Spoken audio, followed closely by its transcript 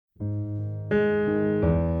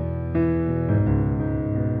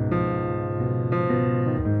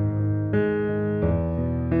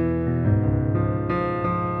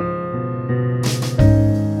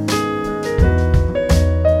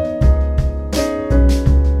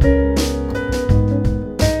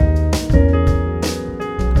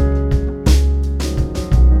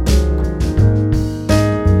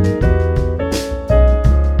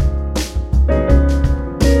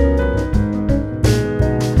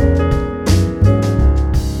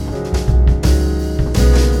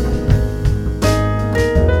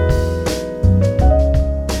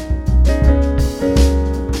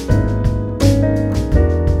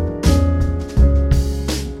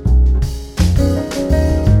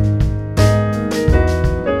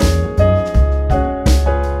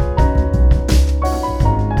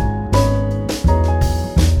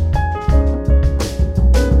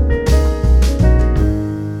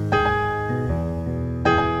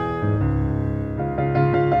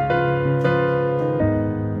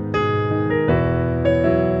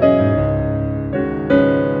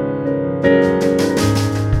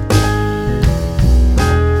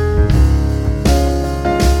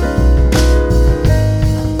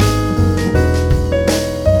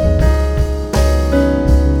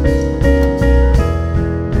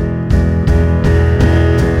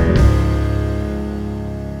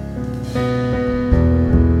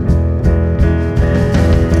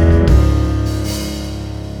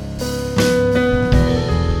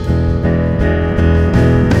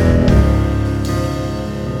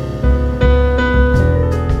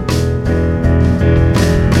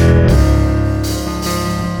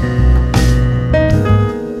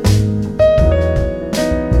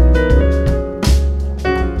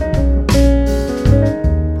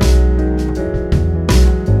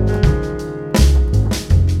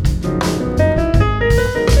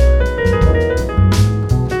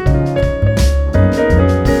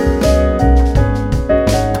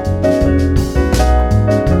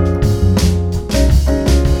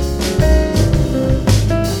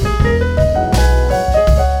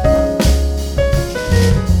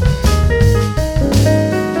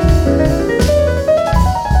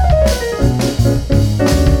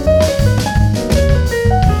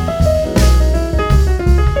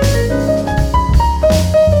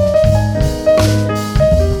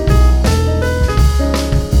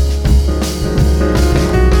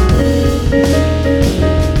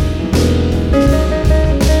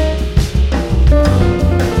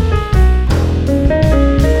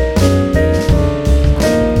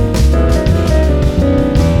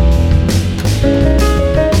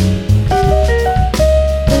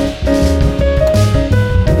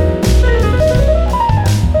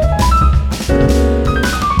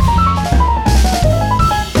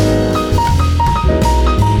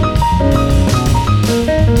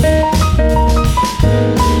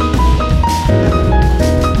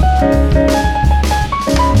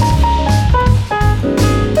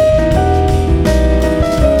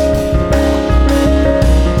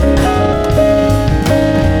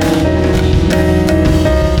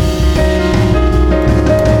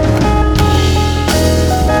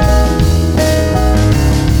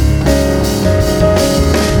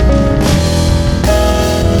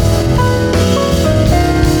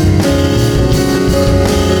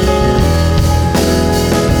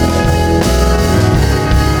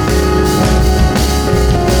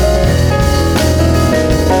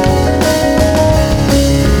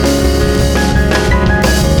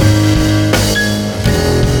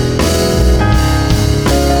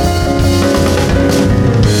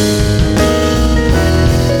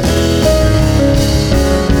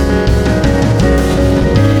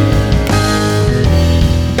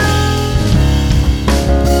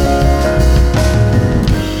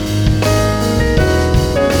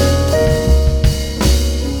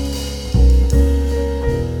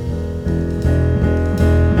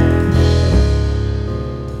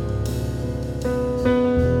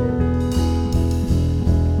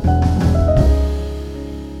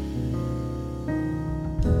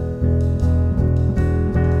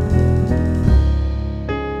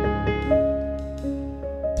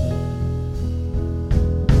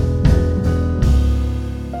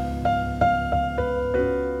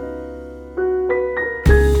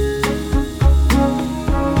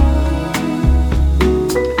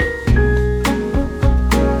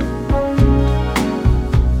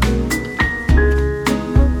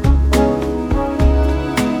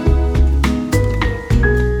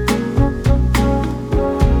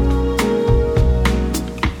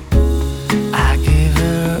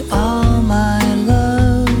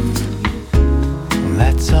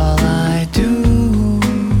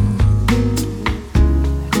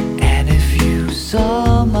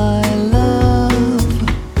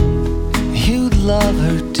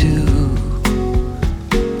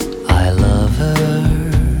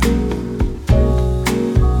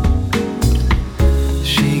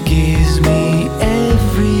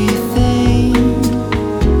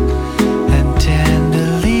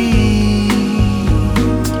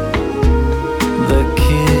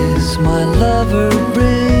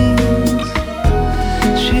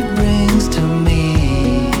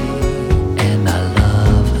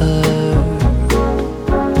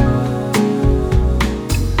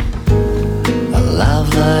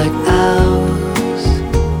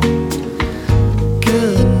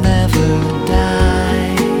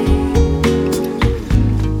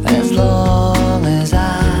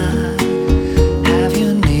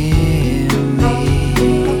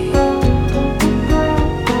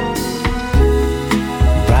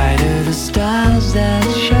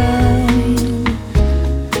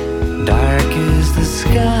the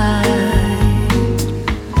sky.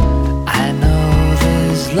 I know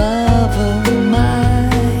this love of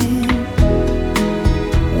mine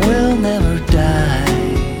will never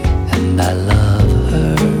die, and I love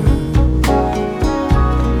her.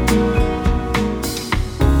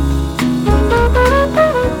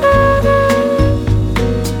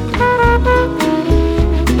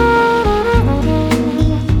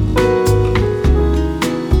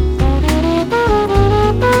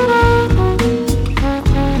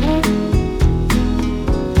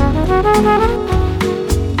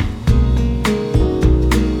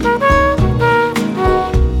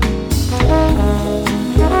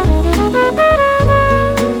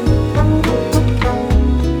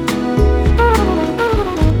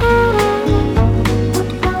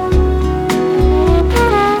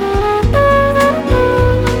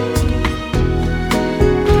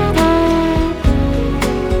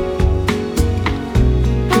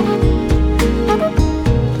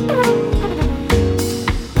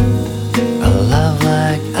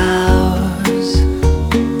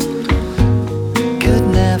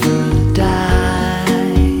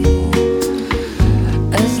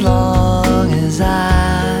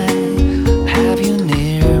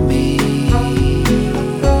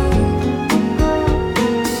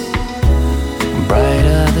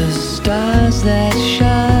 That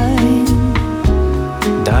shine,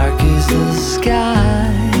 dark is the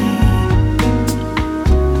sky.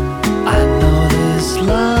 I know this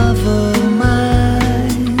love of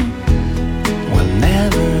mine will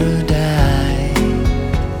never die,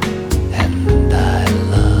 and I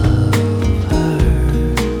love her.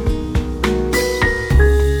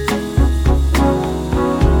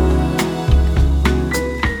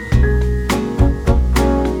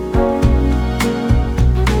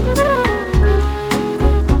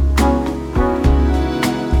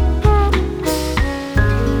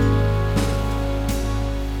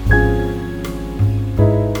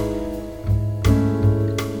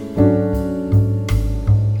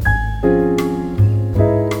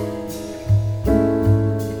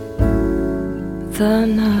 The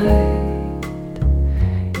night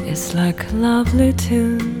is like a lovely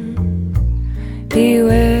tune.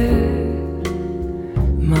 Beware,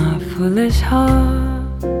 my foolish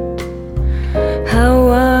heart, how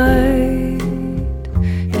wide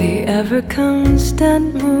the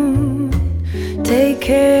ever-constant moon. Take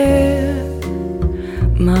care,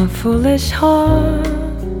 my foolish heart.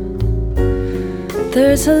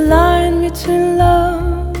 There's a line between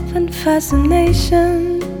love and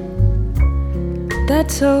fascination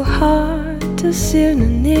that's so hard to see in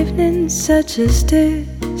an evening such as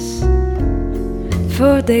this.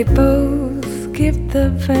 For they both give the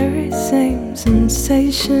very same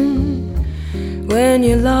sensation when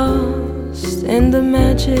you're lost in the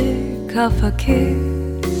magic of a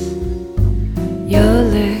kiss. Your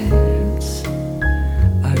lips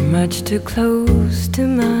are much too close to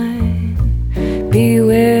mine.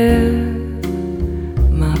 Beware,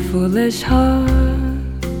 my foolish heart.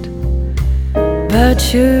 But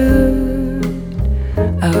should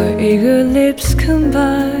our eager lips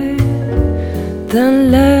combine,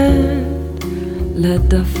 then let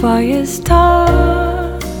the fire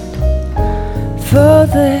start. For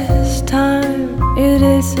this time it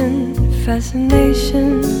isn't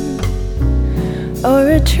fascination or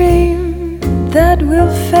a dream that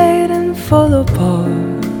will fade and fall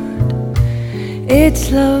apart.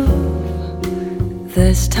 It's love,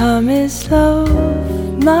 this time is love,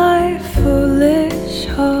 my foolish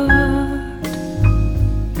heart.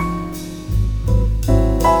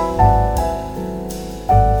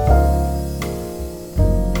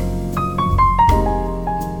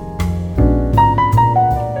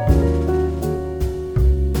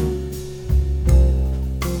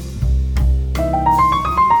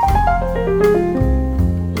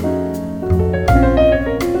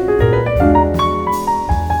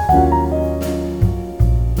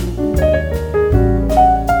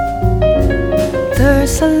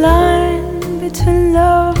 There's a line between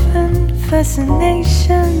love and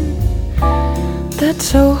fascination that's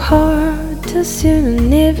so hard to see in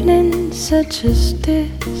an evening such as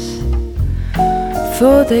this.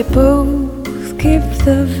 For they both give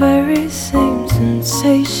the very same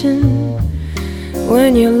sensation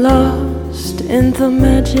when you're lost in the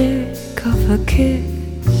magic of a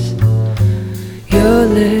kiss. Your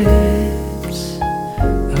lips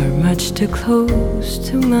are much too close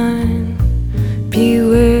to mine.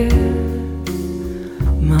 Beware,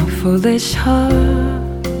 my foolish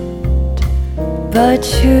heart. But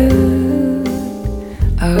should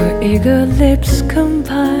our eager lips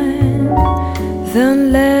combine,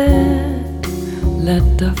 then let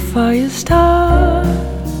the fire start.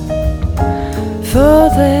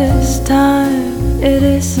 this time it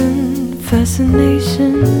isn't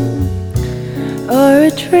fascination or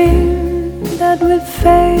a dream that will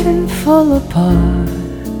fade and fall apart.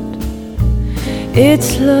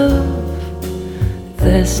 It's love,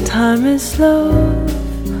 this time it's love,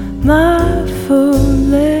 my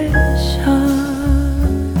foolish heart.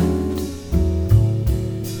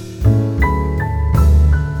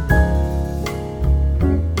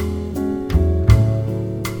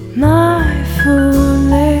 My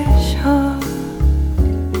foolish heart.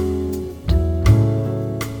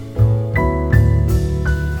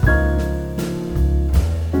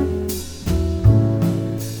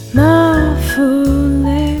 My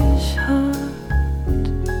foolish heart.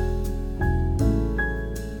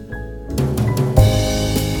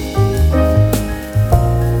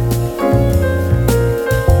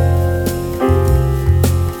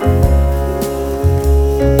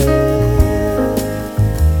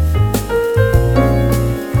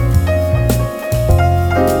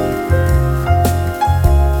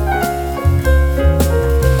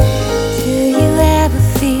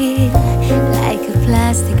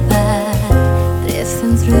 Plastic bag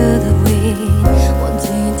drifting through the wind,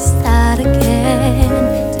 wanting to start again.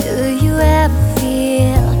 Do you ever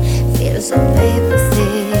feel so paper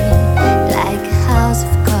thin, like a house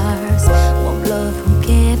of cards, one blow from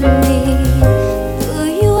getting me? Do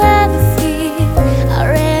you ever feel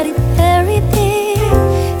already very deep,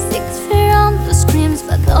 6 feet under screams,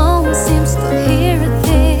 but no one seems to hear a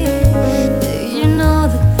thing? Do you know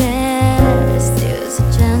that there's still a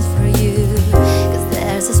chance for you?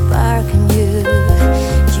 There's a spark in you,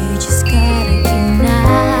 you just gotta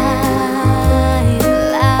ignite the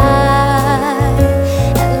light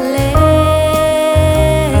and let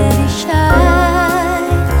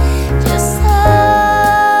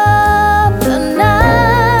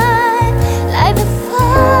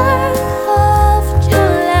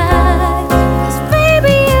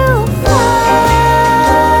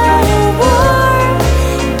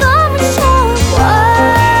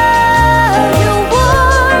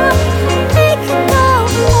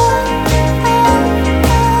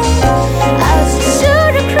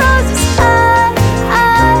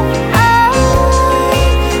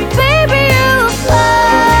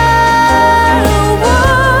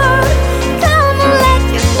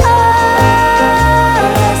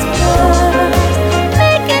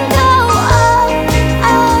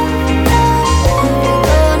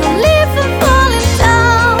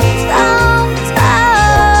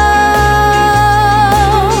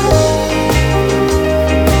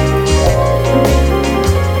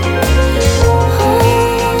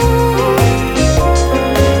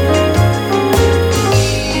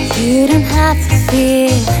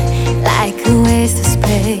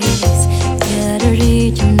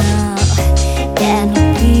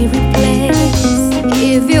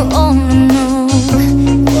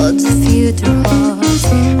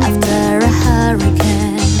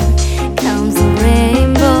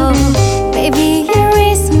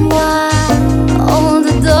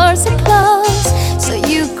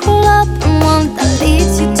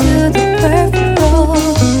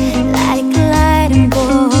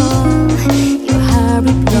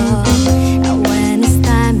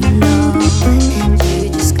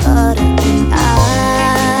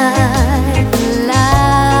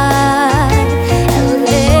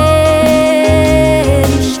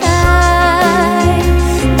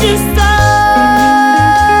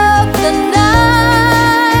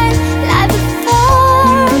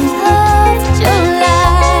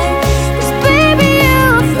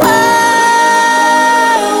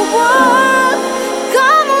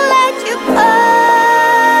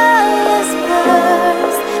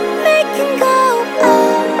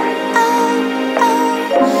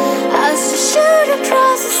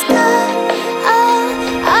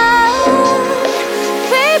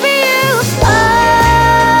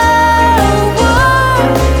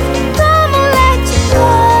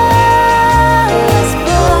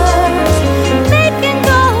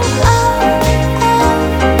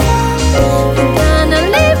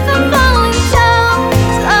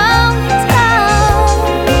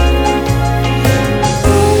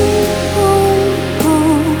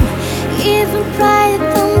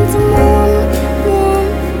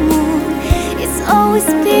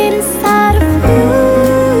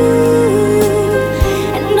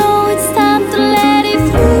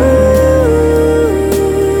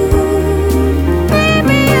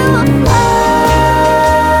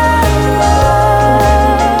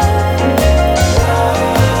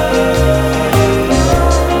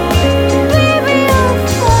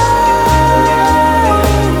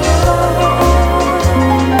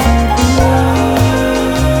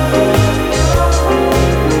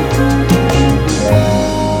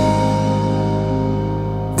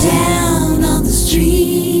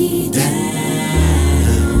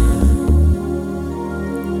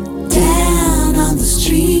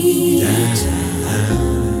street.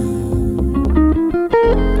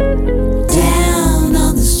 Down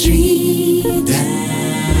on the street.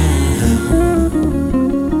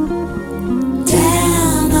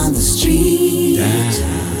 Down on the street.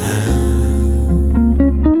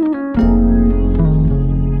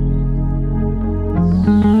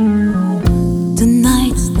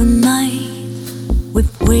 Tonight's the night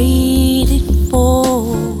we've waited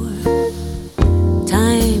for.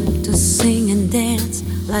 Time to sing and dance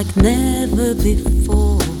like never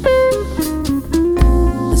before.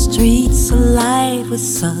 The streets alive with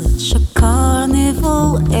such a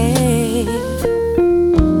carnival air.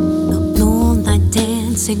 The all-night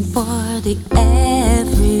dancing party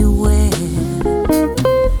everywhere.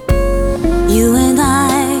 You and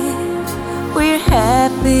I, we're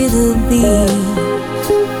happy to be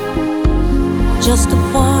just a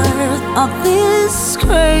part of this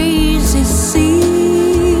crazy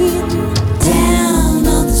scene. Down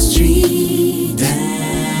on the street.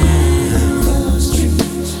 Down on the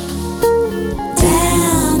street.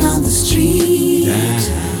 Down on the street.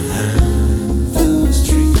 Down on the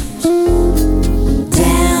street.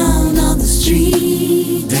 Down on the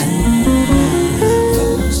street.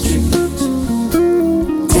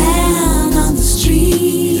 Down on the street.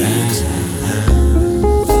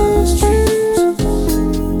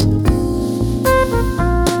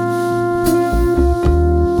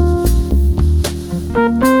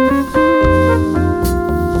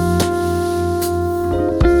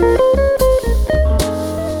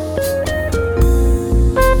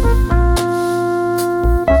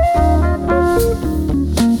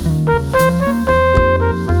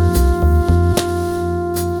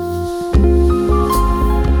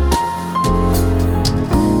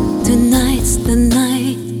 Tonight's the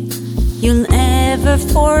night you'll never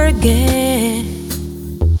forget.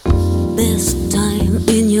 Best time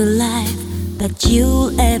in your life that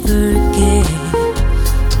you'll ever get.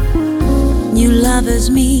 New lovers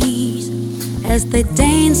meet as they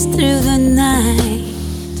dance through the night.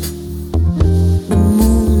 The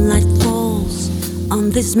moonlight falls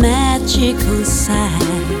on this magical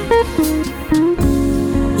sight.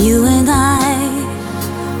 You and I,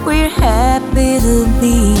 we're happy to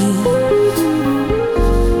be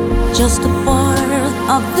just a part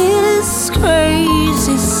of this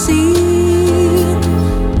crazy scene.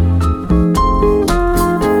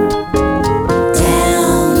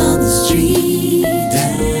 Down on the street.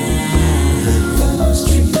 Down on the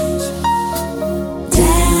street.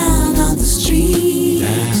 Down on the street.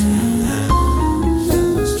 Down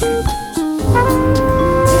on the street.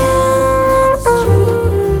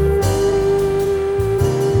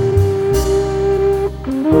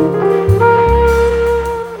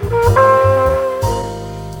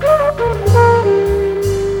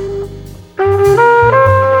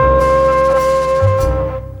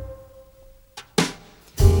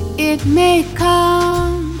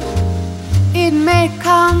 It may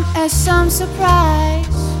come as some surprise,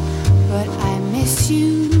 but I miss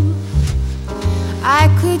you. I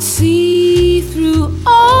could see through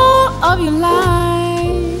all of your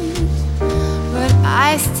lies, but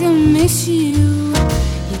I still miss you.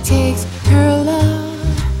 He takes her love,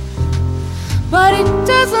 but it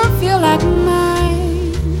doesn't feel like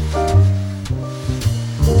mine.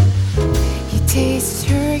 He tastes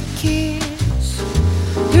her kiss.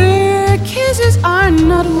 Her kisses are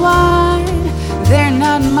not wine, they're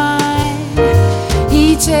not mine.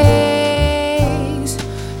 He takes,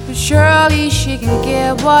 but surely she can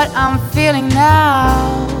get what I'm feeling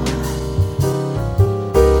now.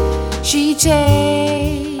 She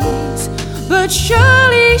takes, but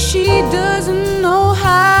surely she doesn't know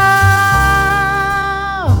how.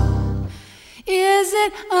 Is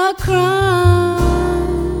it a crime?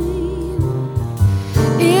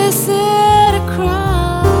 Is it a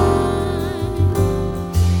crime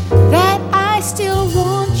that I still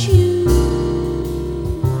want you,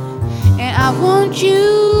 and I want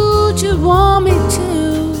you to want me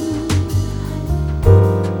too?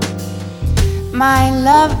 My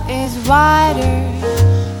love is wider,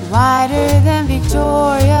 wider than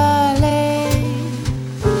Victoria Lake.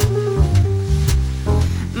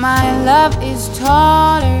 My love is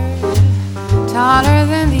taller, taller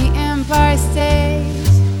than the Empire State.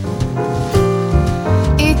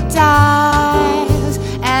 It dives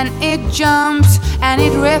and it jumps and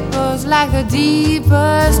it ripples like the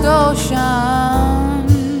deepest ocean.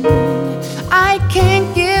 I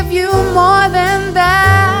can't give you more than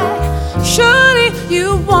that. Surely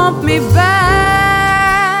you want me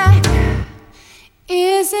back.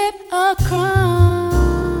 Is it a crime?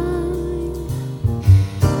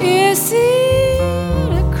 Is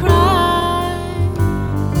it a crime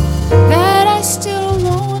that I still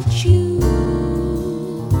want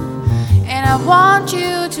I want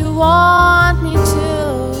you to want me too.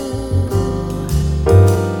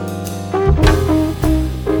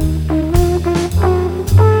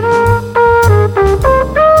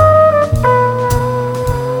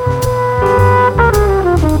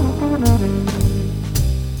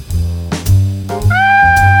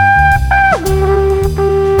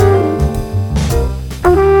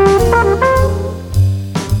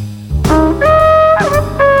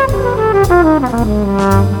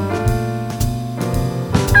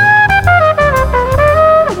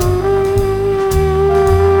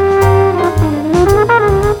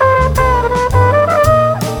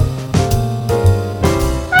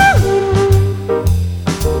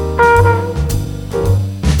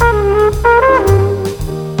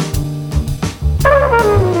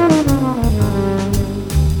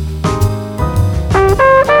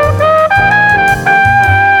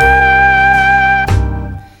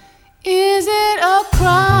 Is it a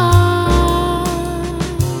crime?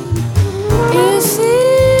 Is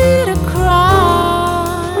it a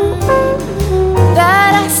crime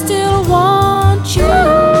that I still want you,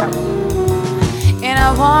 and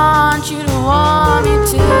I want you to want me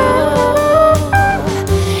too?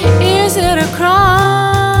 Is it a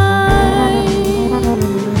crime?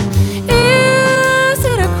 Is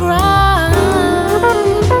it a crime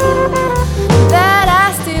that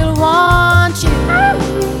I still want you,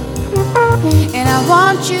 and I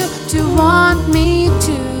want you to want me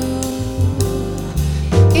too?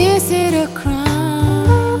 Is it a crime?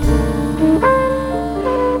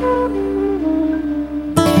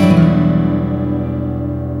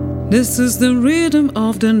 This is the rhythm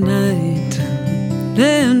of the night,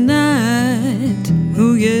 the night,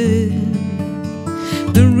 oh yeah.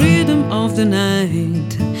 The rhythm of the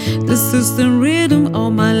night. This is the rhythm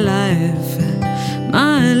of my life,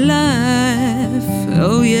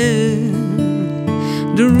 oh yeah.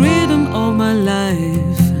 The rhythm of my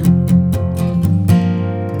life.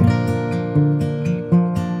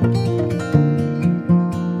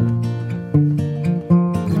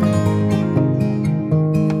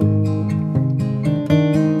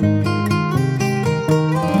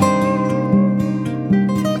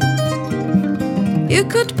 You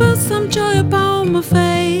could put some joy upon my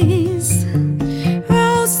face,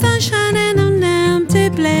 oh sunshine in an empty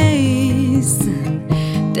place.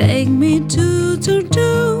 Take me to,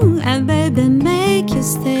 and baby make you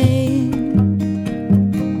stay.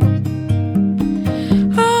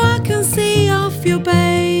 Oh, I can see off your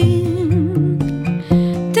pain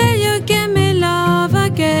till you give me love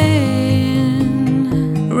again.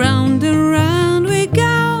 Round and round we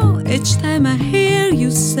go each time I hear you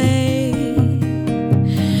say,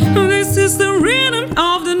 this is the rhythm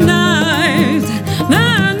of the night,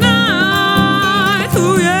 the night,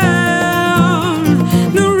 oh yeah.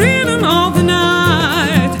 The rhythm of the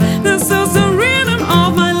night. This is the rhythm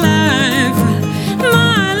of my life,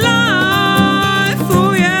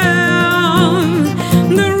 oh yeah.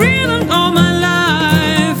 The rhythm of my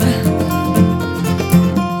life.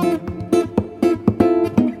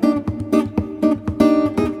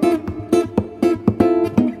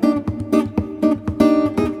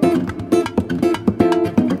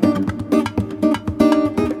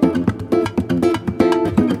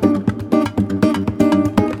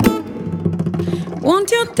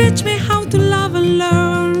 Won't you teach me how to love and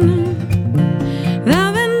learn?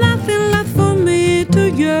 There'll be nothing left for me to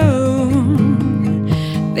yearn.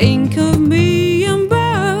 Think of me and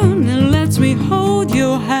burn, and let me hold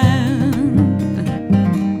your hand.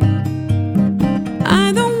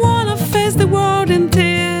 I don't wanna face the world in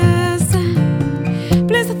tears.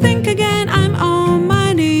 Please think again, I'm on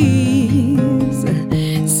my knees.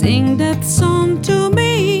 Sing that song to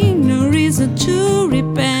me, no reason to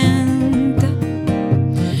repent.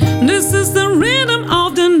 This is the rhythm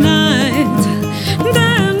of the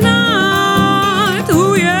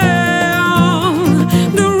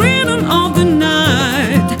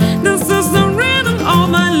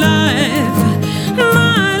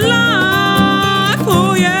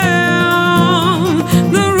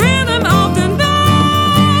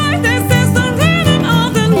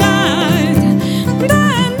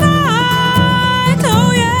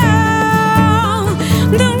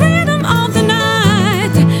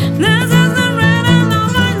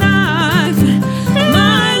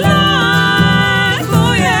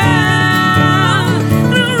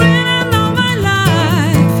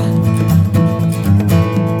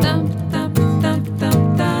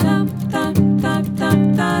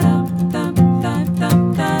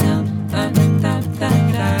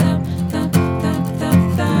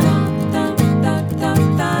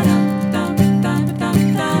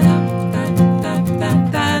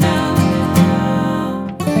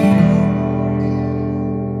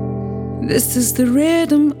This is the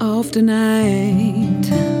rhythm of the night.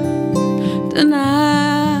 The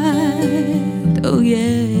night, oh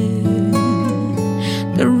yeah.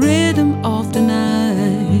 The rhythm of the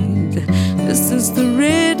night. This is the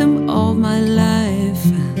rhythm of my life.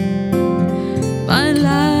 My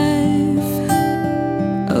life,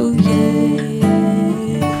 oh yeah.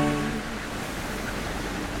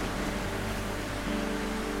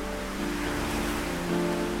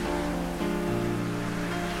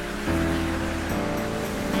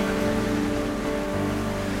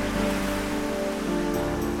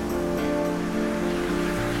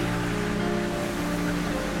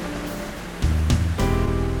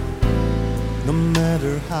 No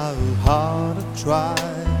matter how hard I try,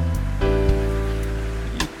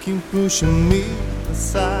 you keep pushing me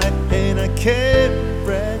aside, and I can't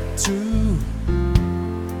break through.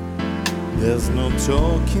 There's no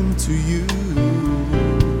talking to you.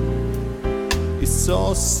 It's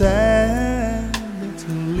so sad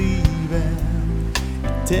to leave it.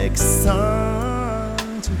 It takes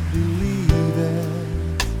time to believe it.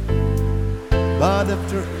 But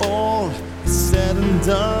after all is said and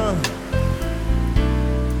done,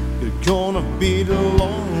 gonna be the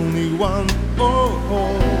lonely one. Oh,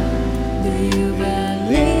 oh. Do you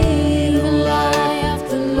believe in life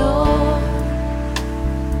after love?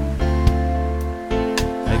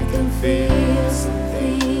 I can feel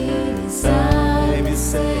something inside me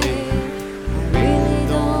say, I really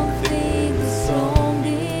don't think it's strong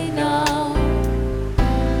enough.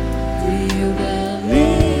 Do you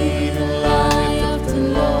believe in life after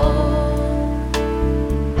love?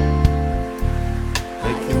 I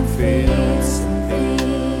can feel something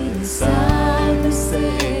inside me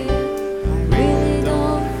say, I really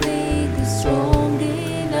don't think it's strong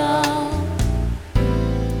enough.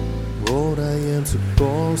 What I am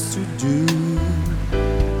supposed to do,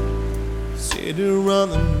 sit around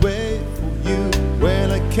and wait for you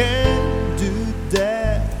when I can't do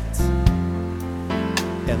that,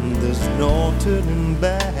 and there's no turning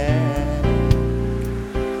back.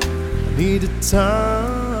 I need a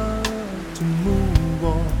time to move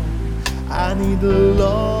on. I need a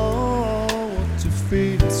love to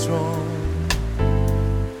feel strong.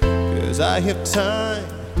 'Cause I have time,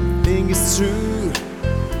 think it's true,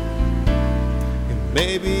 and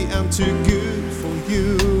maybe I'm too good for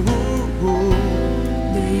you.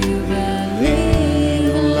 Do you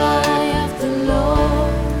believe in life after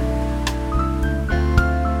love?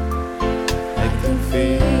 I can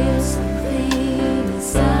feel something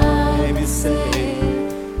inside me say,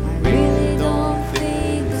 I really don't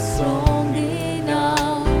think it's strong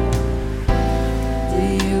enough. Do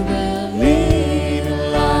you believe in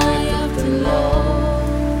life after love?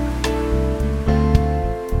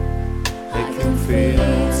 I can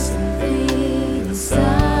feel something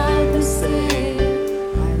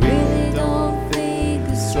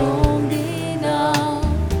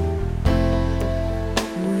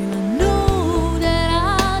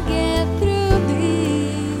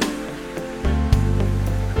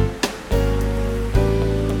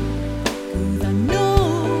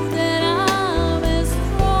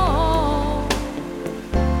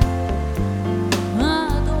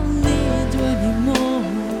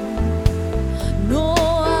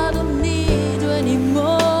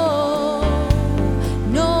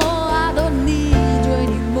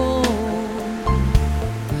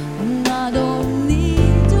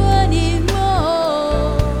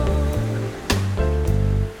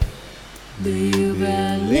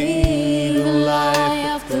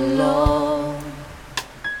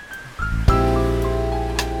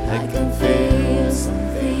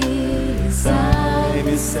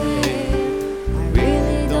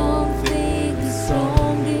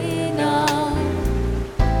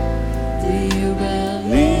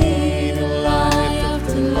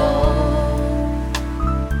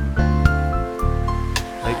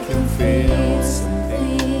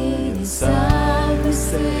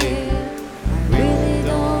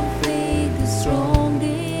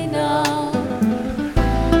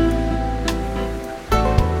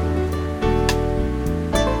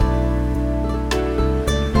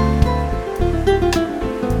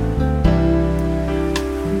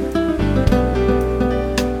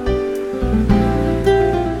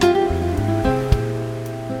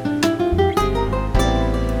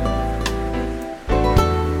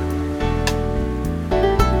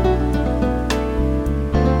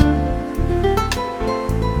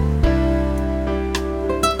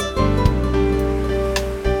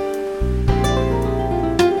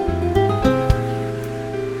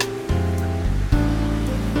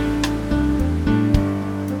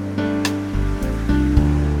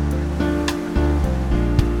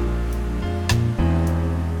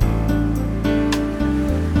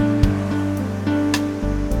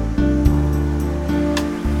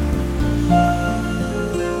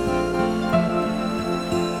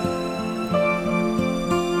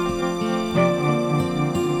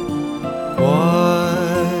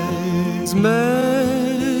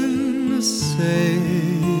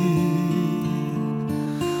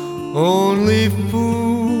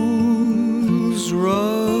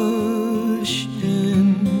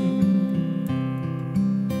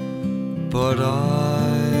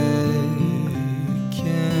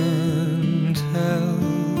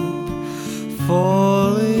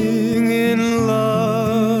falling in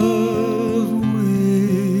love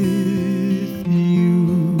with you.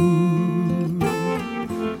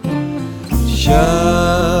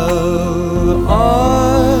 Shall I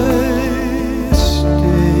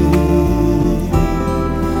stay?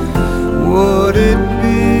 Would it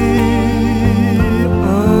be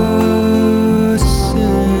a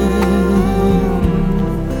sin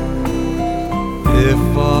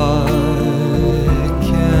if I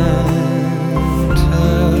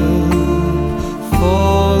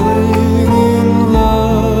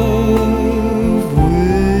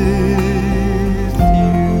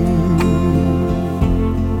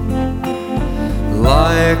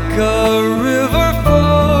like a river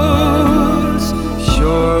flows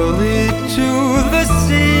surely to the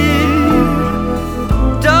sea,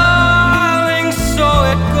 darling, so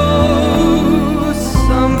it goes.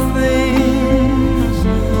 Some things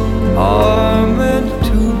are meant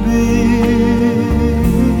to be.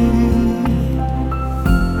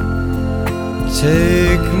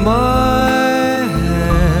 Take my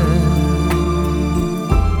hand,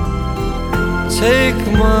 take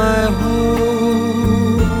my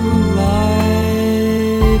whole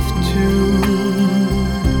life too,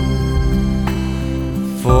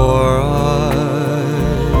 for I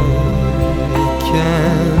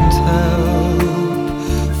can't help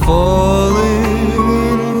falling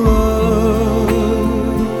in love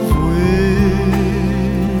with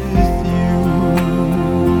you.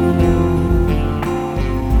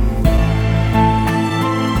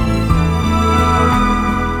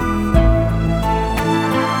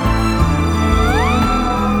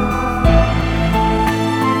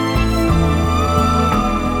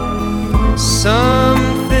 Some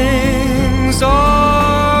things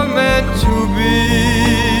are meant to be.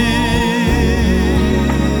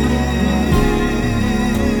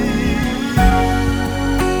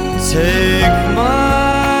 Take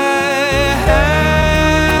my hand,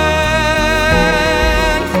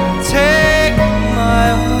 take my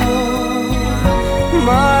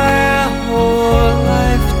whole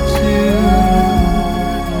life too,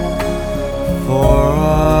 for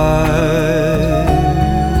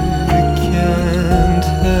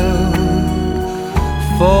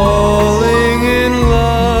falling in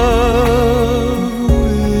love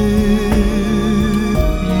with you.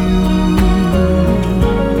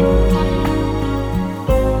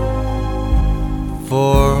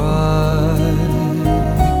 For I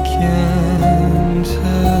can't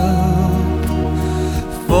help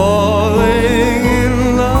falling in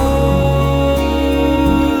love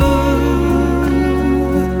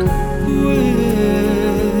with you.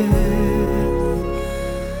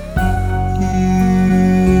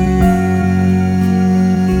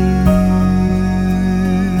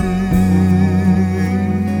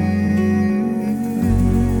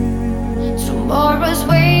 Tomorrow's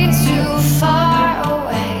way too far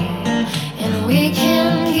away, and we can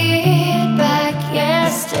get back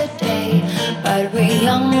yesterday. But we're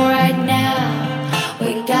young right now, we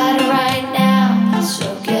got it right now, so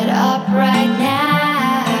get up right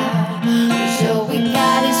now, 'cause all we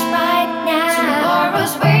got is right now.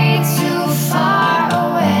 Tomorrow's way too far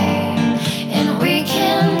away, and we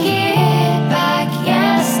can get back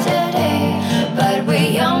yesterday. But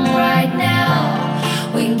we're young right now,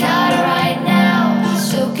 we got it right now,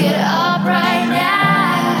 so get up right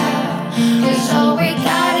now, 'cause all we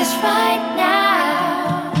got is right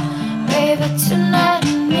now. Baby, tonight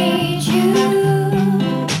I need you,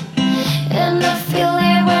 and I feel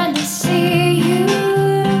it when I see you.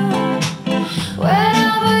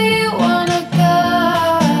 Wherever you wanna go,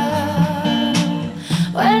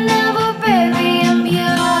 whenever, baby, I'm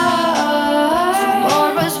yours.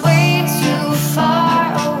 Tomorrow's way too far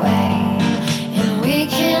away, and we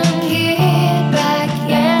can get back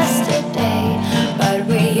yesterday. But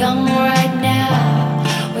we're young right now,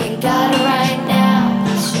 we got it right now,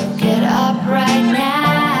 so get up right now.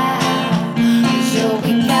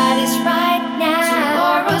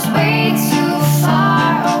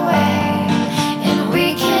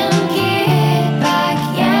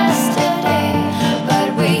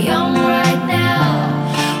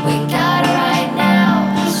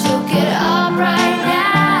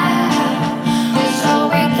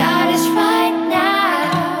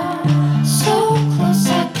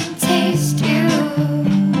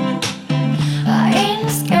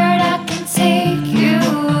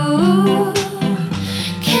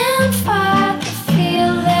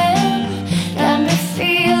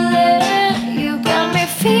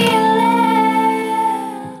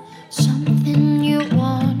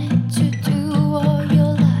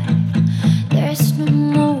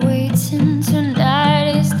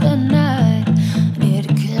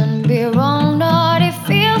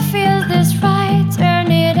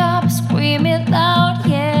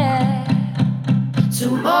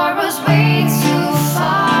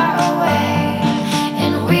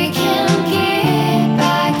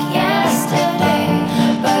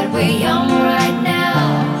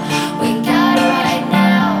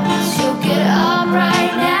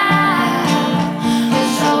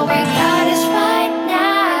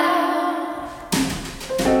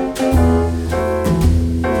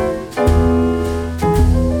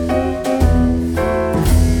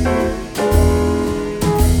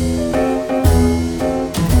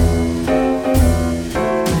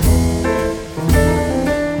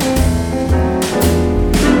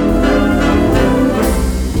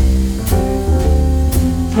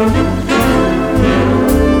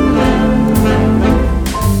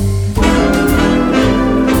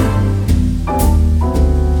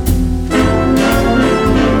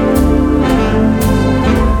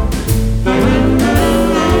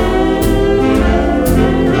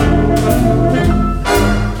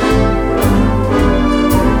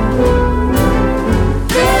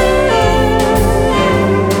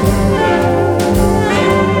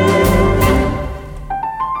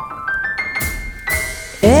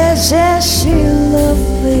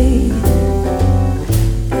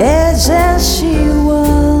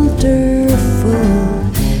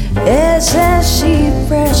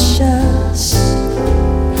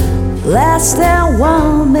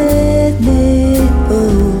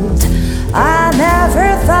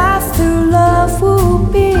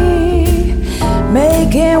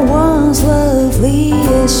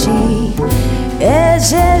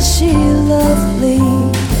 she lovely,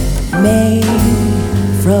 made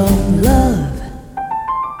from love?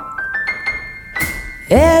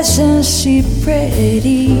 Isn't she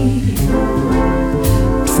pretty?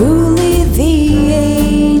 Truly the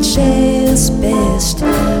angel's best.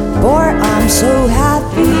 Boy, I'm so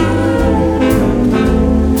happy.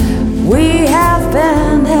 We have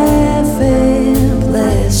been heaven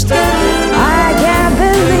blessed. I can't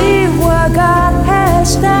believe what God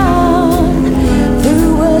has done.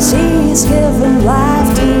 Through us He's given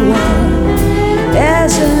life to one.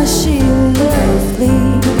 Isn't she lovely,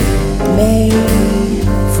 made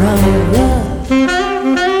from love?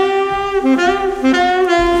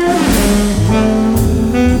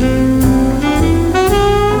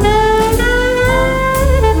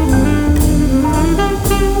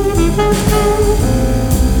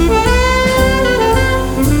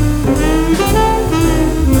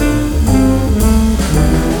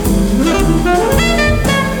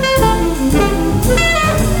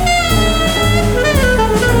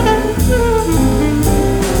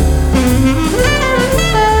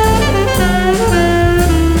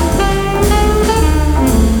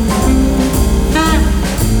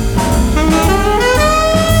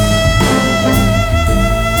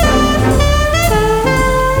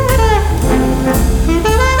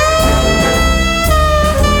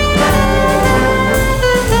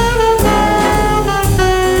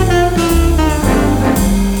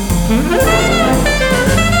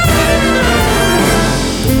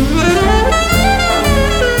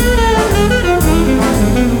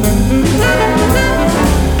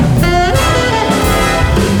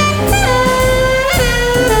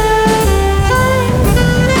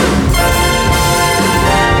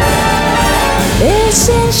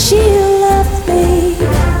 Isn't she lovely?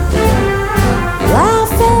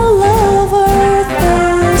 Life and love are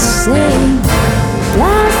the same.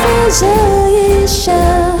 Life is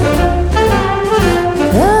illusion.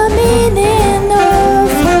 The meaning of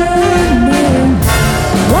her name.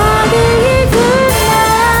 Why do you could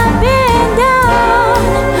have been done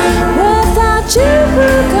without you who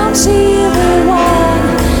comes here the one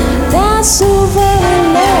that's so very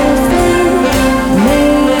lovely,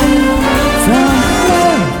 made from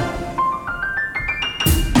love.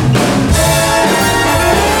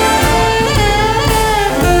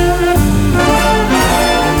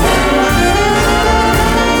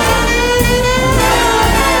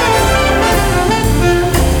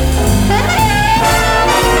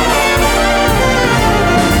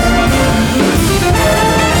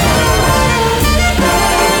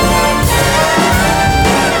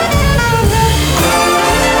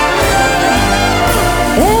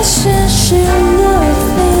 Isn't she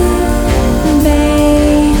lovely,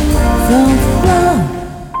 made from love?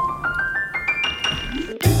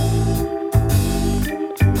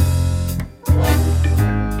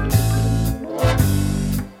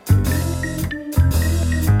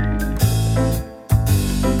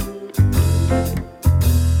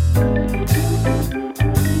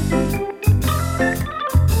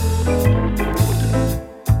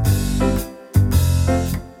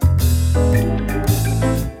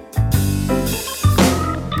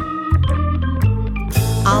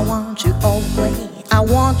 I want you always, I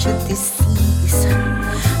want you disease.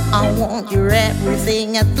 I want your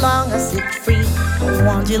everything as long as it's free. I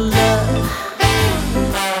want your love,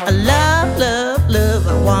 I love, love, love.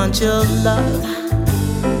 I want your love.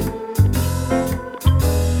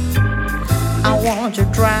 I want your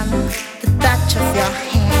drama, the touch of your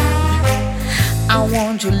hand. I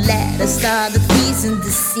want your letters, start the peace in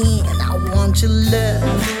the scene. I want your love,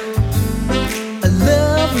 I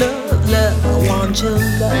love, love, love. I want your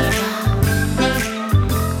love.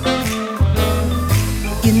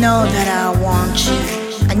 You know that I want you,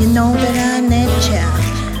 and you know that I need you.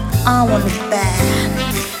 I want it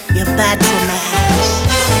bad, your bad romance.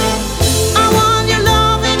 I want your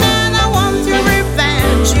loving and I want your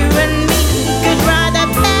revenge. You and me could write a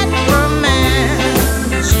bad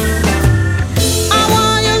romance. I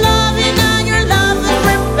want your loving and your love and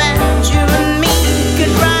revenge. You and me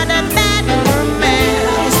could write a bad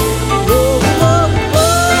romance. Whoa, whoa,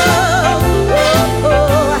 whoa, whoa,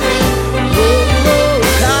 whoa, whoa,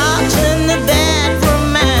 caught in the bad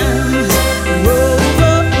romance. Whoa,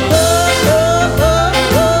 whoa, whoa, whoa,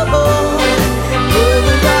 whoa, whoa, whoa.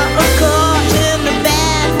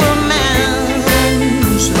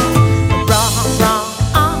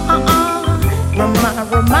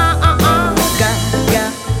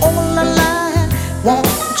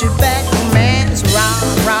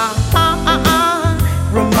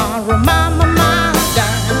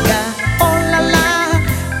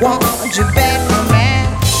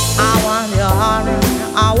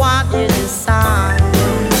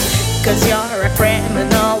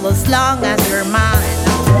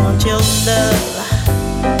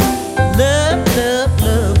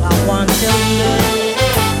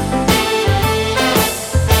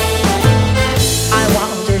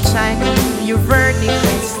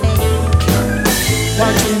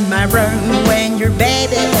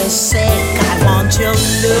 your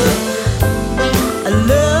love,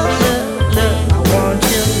 love, love, love. I want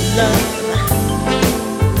your love.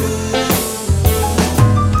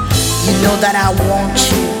 You know that I want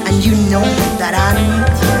you, and you know that I need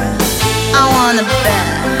you. I wanna be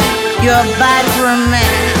your bad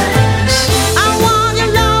romance. I want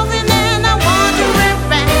your loving and I want your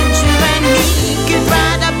revenge. You and me could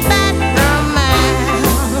write a bad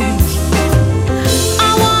romance. I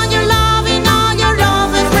want your loving, all your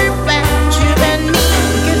loving revenge. You and me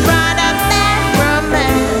could write a bad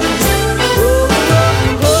romance. Oh,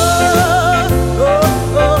 oh, oh,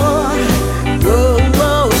 oh, oh,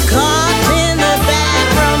 oh, caught in a bad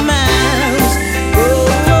romance. Oh,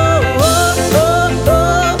 oh, oh, oh,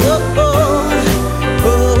 oh, oh,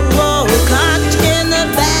 oh, oh, caught in a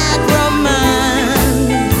bad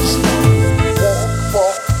romance. Walk,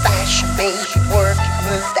 walk, fashion, baby, work it,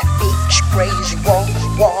 move that bitch crazy. Walk,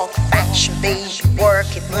 walk, fashion, baby,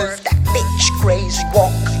 work it, move that bitch crazy.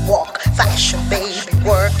 Walk, walk, fashion, baby,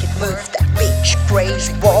 work it, move that bitch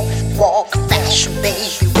crazy. Walk, walk, fashion,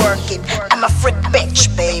 baby, work it. I'm a freak bitch,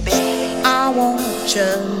 baby. I want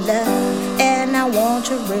your love and I want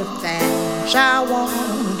your revenge. I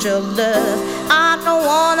want your love. I don't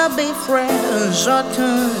wanna be friends. Je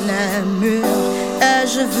t'en aime et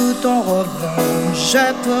je veux ton revanche.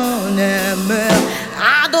 Je t'en aime.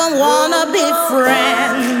 I don't wanna be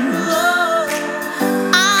friends.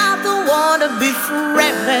 I don't wanna be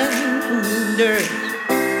friends.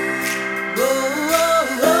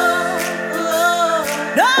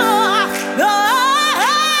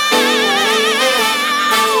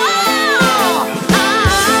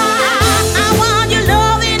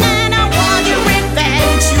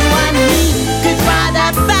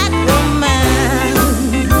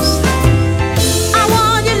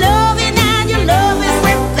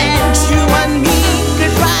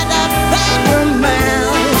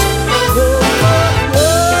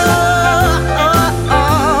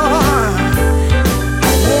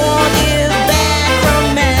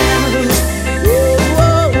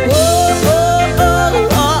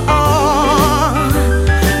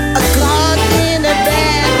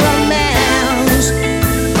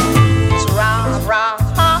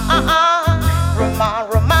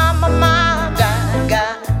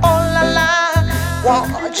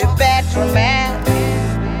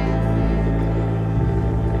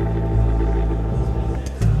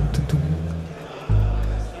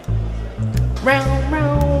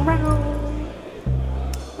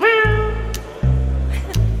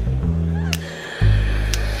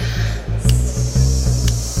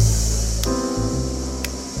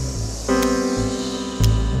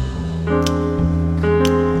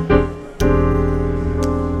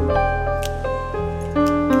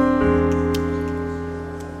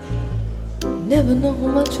 Never know how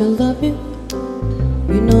much I love you.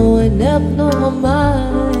 You know I never know how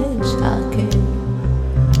much I care.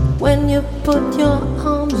 When you put your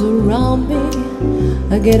arms around me,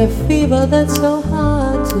 I get a fever that's so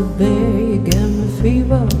hard to bear. You get me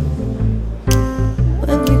fever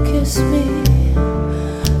when you kiss me,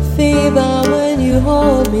 fever when you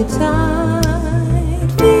hold me tight,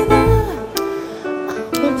 fever,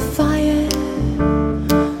 I'm on fire,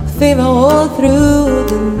 fever all through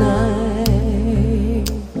the night.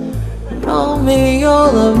 Romeo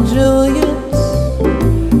loved Juliet,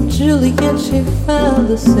 Juliet she felt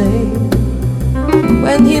the same.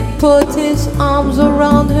 When he put his arms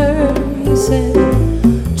around her, he said,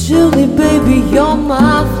 Julie baby, you're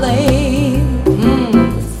my flame.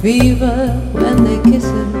 Fever when they kiss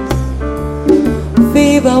it,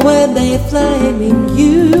 fever when they flame in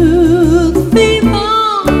youth, fever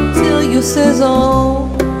till you sizzle,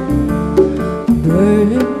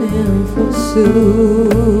 burning for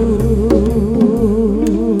soon.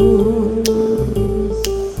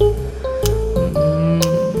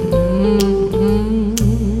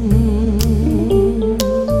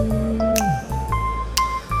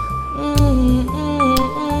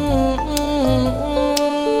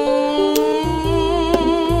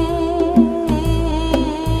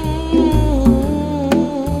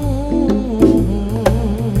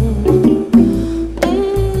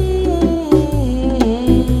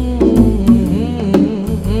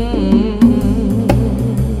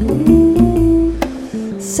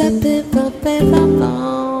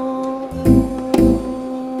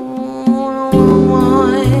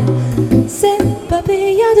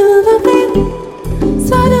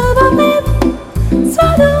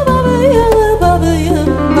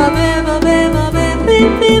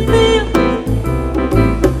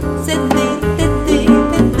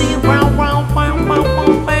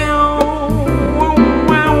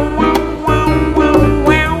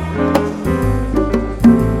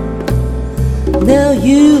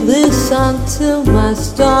 listen to my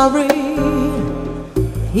story,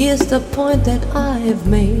 here's the point that I have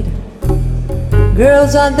made.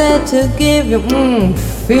 Girls are there to give you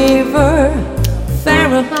fever,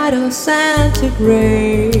 Fahrenheit or centigrade.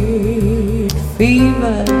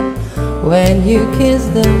 Fever when you kiss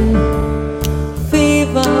them,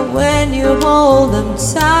 fever when you hold them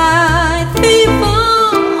tight, fever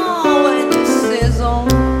when you sizzle,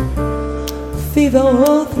 fever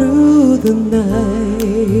all through the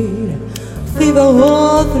night, fever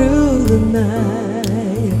all through the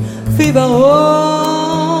night, fever all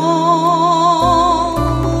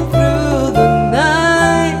through the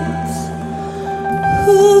night.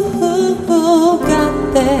 Who got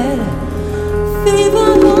that fever?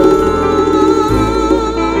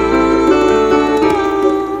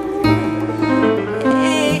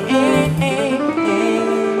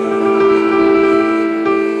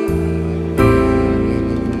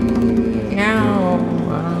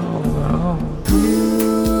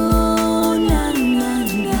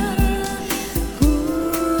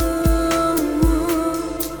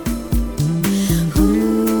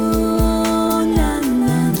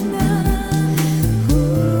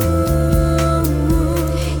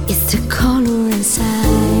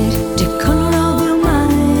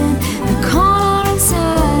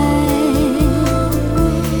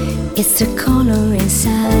 It's the color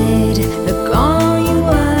inside, the color you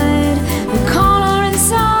hide, the color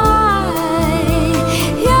inside,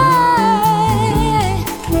 yeah.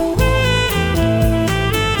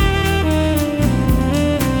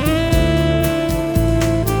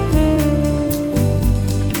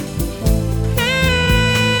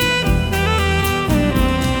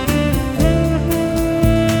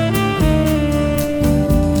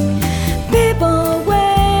 People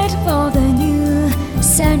wait for the new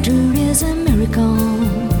century. A miracle.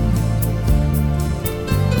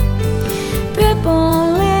 People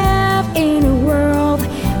live in a world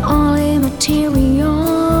only material.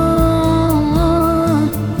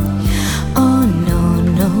 Oh no,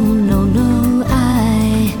 no, no, no,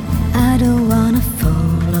 I don't wanna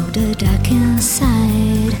follow the dark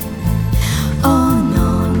inside. Oh no,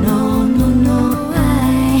 no, no, no,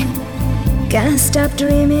 I can't stop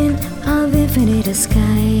dreaming of infinite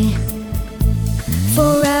sky.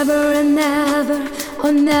 Forever and ever,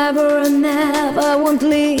 oh never, oh never, I won't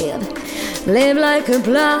live like a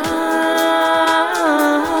blind.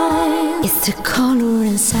 It's the color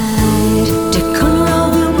inside, the color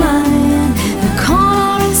of your mind, the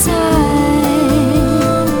color inside.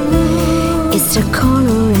 It's the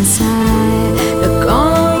color inside, the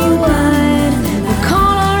color you hide, the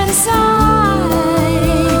color inside,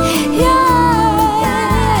 yeah.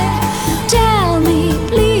 Tell me,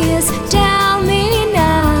 please, tell me.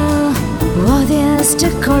 What is the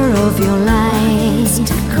color of your light?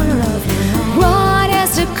 What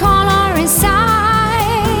is the color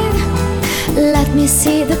inside? Let me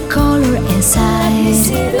see the color inside. Let me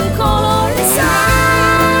see the color inside.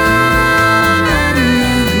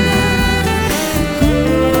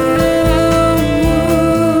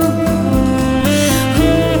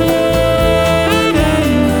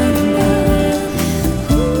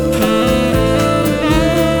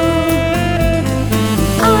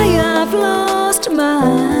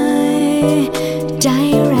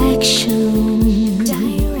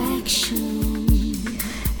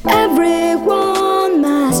 Everyone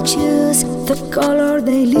must choose the color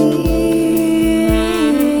they live.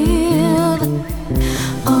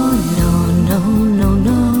 Oh no, no, no,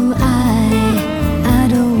 no, I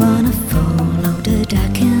don't wanna follow the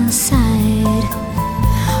dark inside.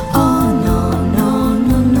 Oh no, no,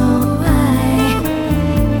 no, no, I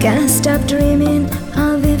can't stop dreaming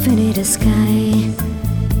of infinite sky.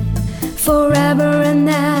 Forever and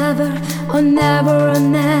ever, oh never, oh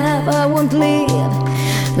never, I won't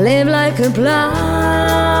live like a blind.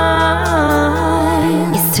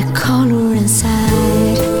 It's the color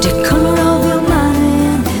inside, the color of your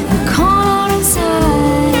mind, the color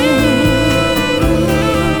inside.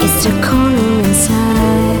 It's the color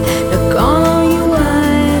inside, the color you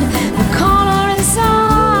hide, the color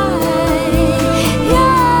inside,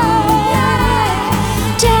 yeah.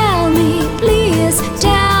 Tell me, please,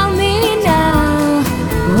 tell me now,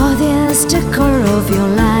 what is the color of your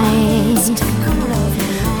light?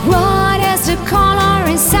 What is the color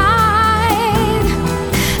inside?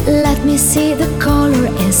 Let me see the color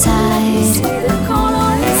inside. The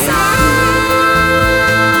color inside.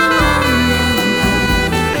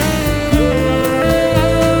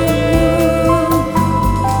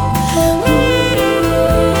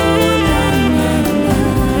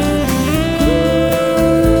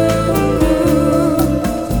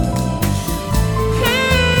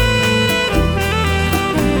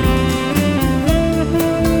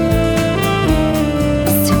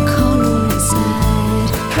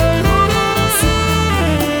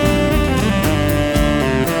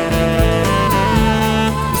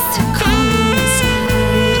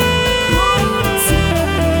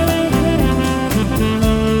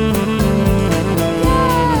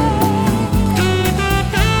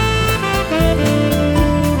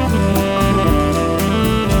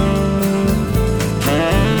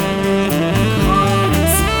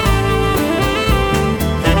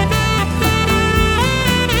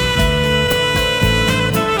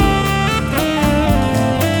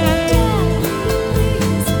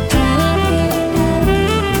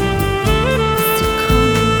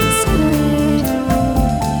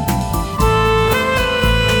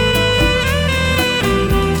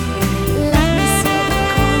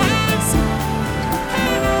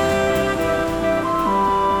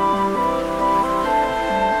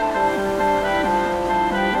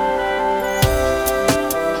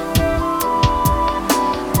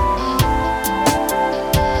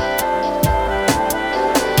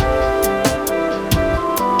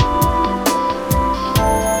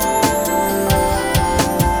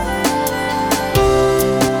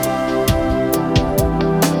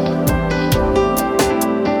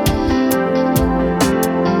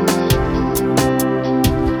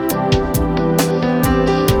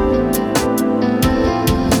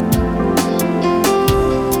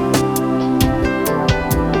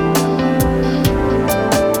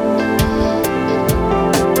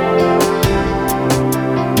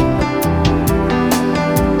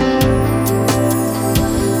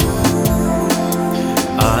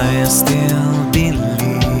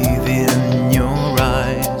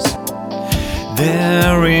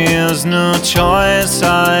 is no choice,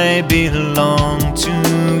 I belong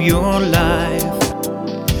to your life,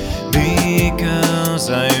 because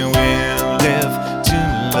I will live to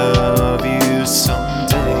love you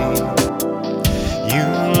someday.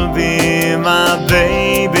 You'll be my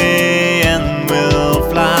baby and we'll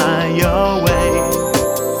fly away,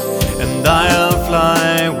 and I'll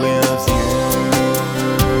fly with you.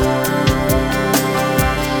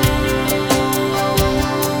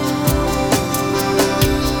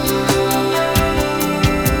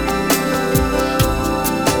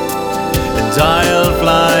 And I'll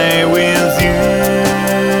fly with you.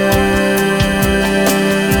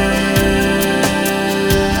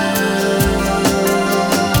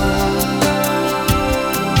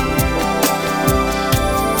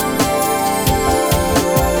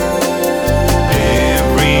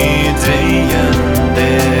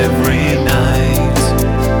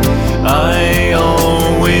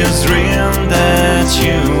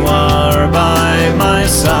 You are by my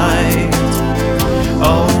side,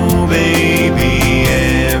 oh baby,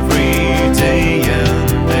 every day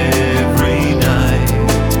and every night.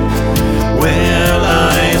 Well,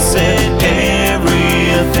 I said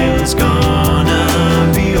everything's gonna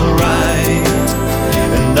be alright,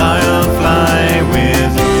 and I'll fly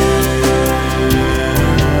with you,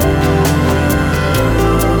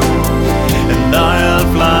 and I'll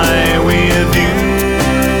fly with you.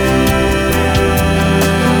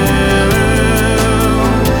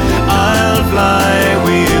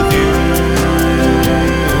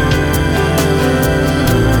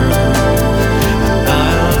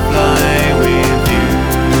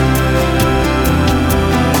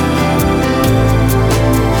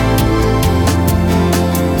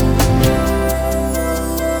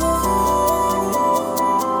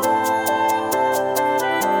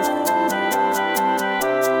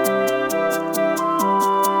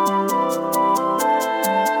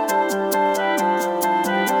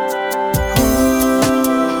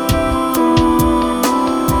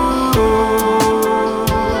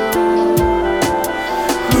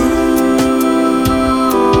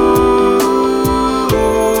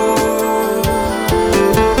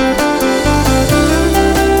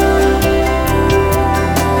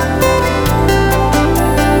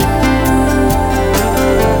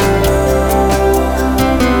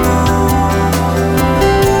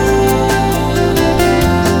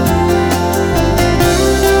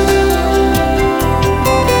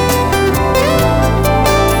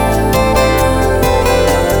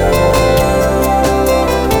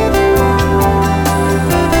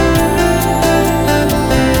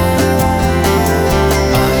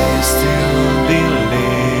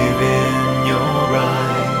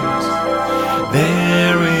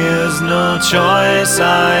 Choice,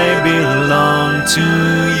 I belong to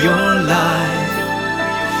your life,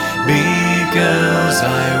 because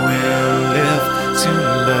I will live to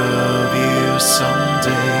love you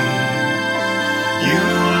someday.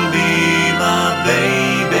 You'll be my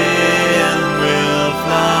baby and we'll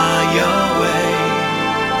fly away,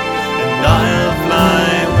 and I'll fly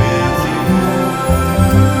with you.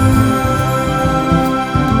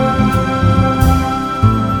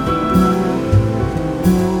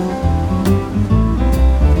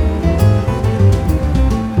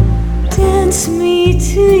 Dance me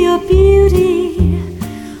to your beauty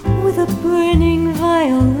with a burning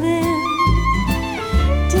violin.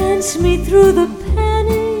 Dance me through the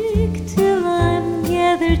panic till I'm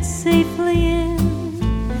gathered safely in.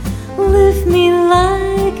 Lift me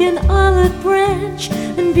like an olive branch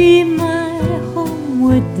and be my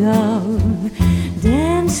homeward dove.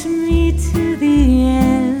 Dance me to the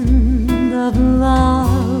end of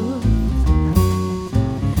love.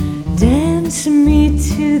 Dance me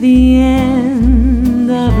to the end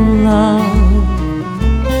of love.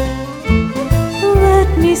 Let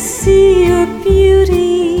me see your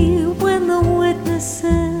beauty when the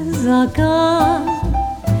witnesses are gone.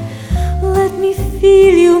 Let me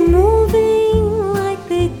feel you moving like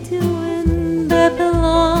they do in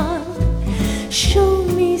Babylon. Show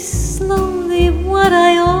me slowly what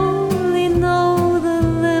I only know the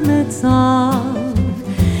limits of.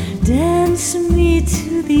 Dance me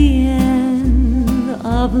to the end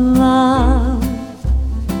of love.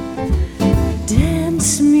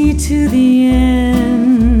 Dance me to the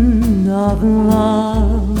end of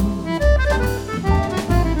love.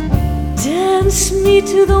 Dance me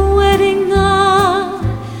to the wedding knot.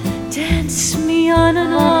 Dance me on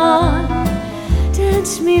and on.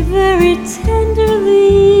 Dance me very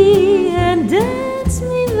tenderly and dance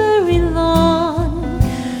me very long.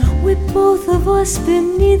 We're both of us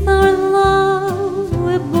beneath our love.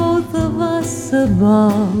 We're both of us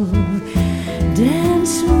above.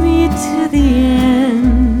 Dance me to the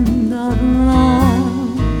end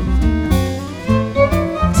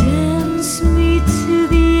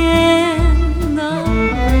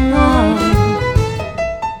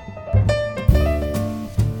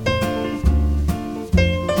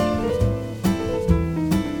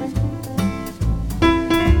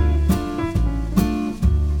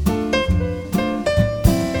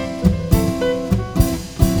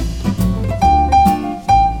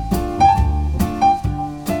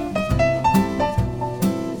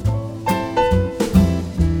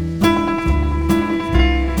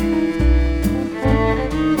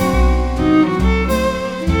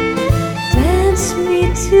me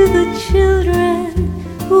to the children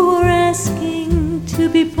who are asking to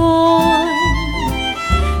be born.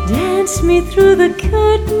 Dance me through the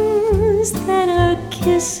curtains that our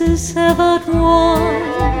kisses have outworn.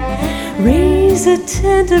 Raise a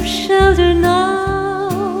tent of shelter now,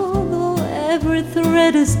 though every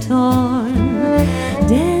thread is torn.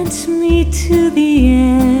 Dance me to the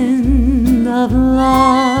end of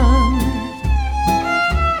love.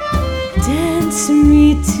 Dance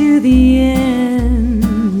me to the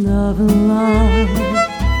end of love.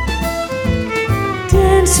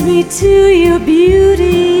 Dance me to your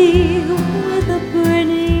beauty with a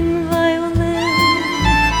burning violin.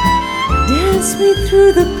 Dance me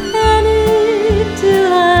through the panic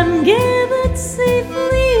till I'm gathered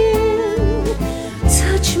safely in.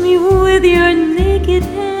 Touch me with your naked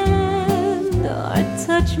hand, or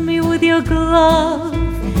touch me with your glove.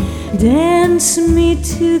 Dance me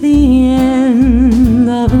to the end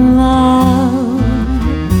of love.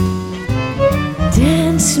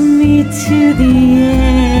 Dance me to the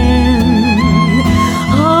end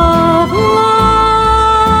of love.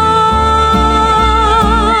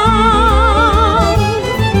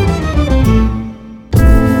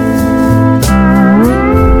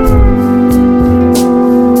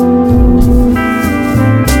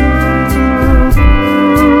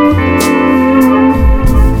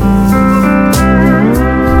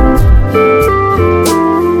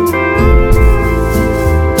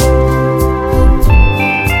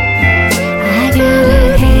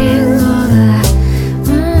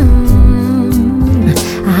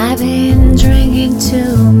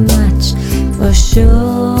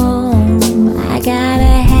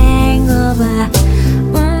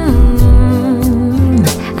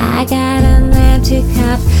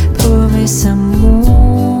 Some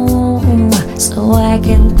more, so I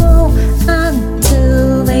can go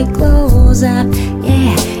until they close up,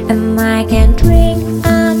 yeah. And I can drink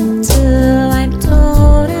until I'm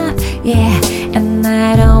torn up, yeah. And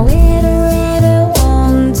I don't ever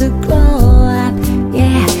want to grow up,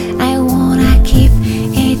 yeah. I wanna keep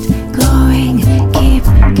it going, keep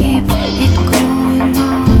it going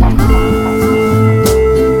on.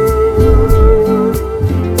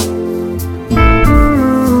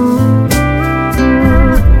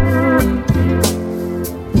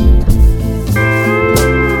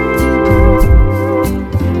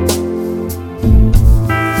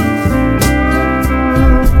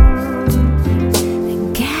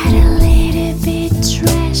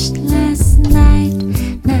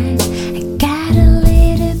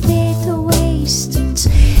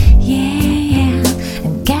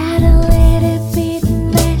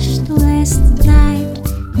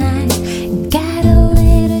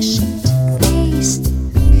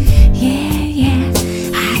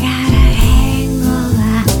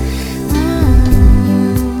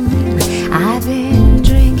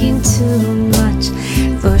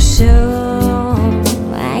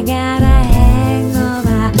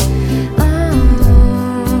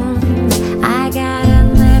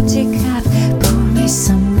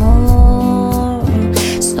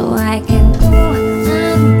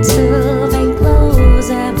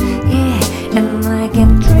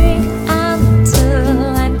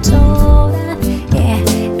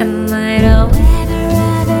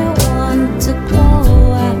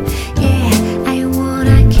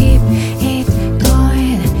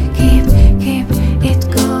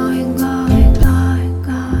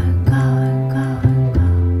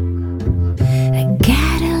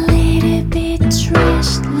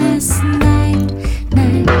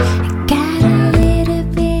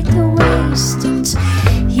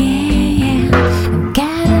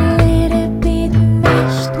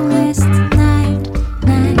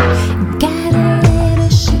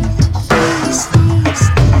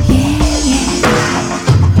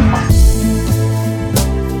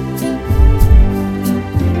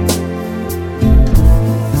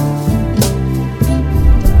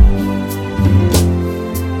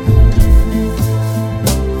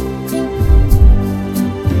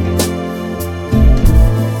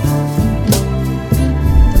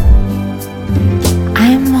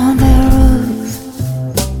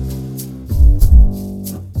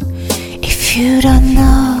 You don't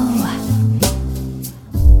know.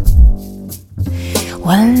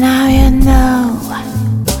 Well, now you know.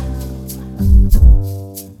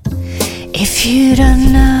 If you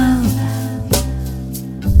don't know,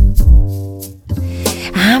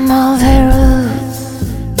 I'm on the roof.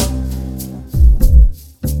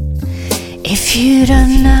 If you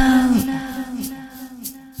don't know,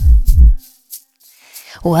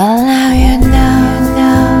 well, now you know.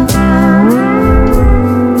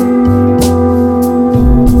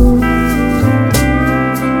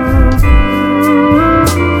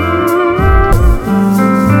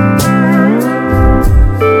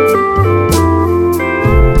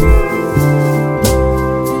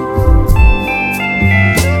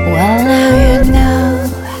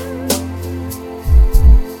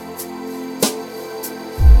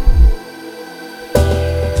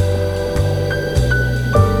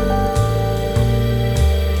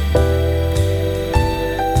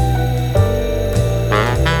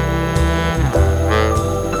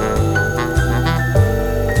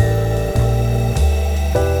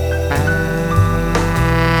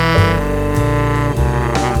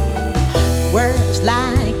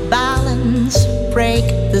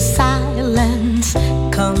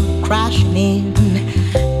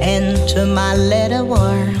 into my little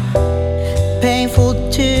world. Painful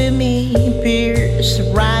to me, pierce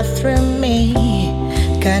right through me.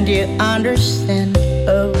 Can't you understand?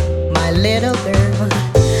 Oh, my little girl.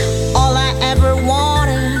 All I ever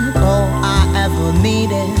wanted, all I ever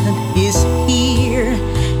needed is here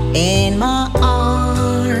in my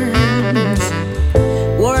arms.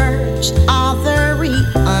 Words are very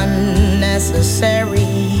unnecessary.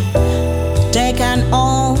 They can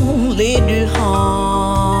only do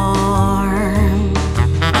harm.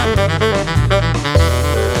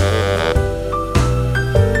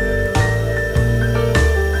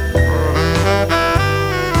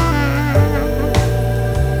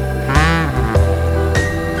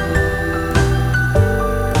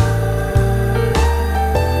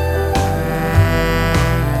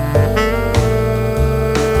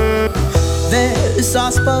 Words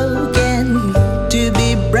are spoken to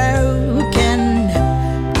be broken.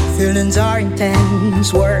 Feelings are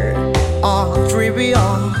intense, words are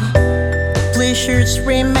trivial. Pleasures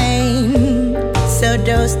remain, so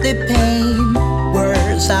does the pain.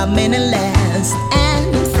 Words are meaningless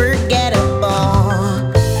and forgettable.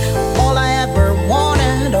 All I ever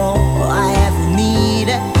wanted, all I ever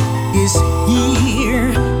needed is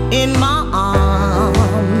here in my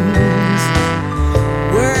arms.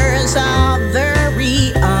 Words are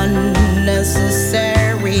very unnecessary.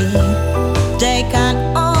 They can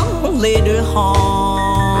only do harm.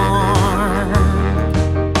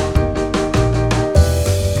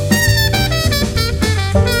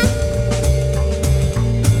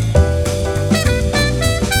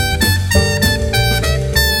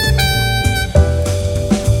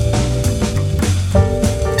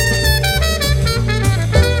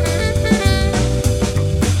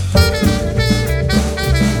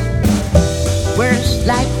 Words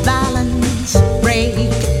like violence break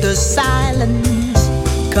the silence.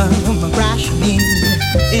 Come crashing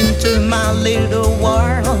into my little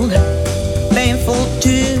world. Painful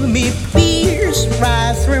to me, pierce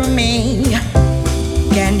right through me.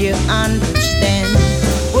 Can you understand?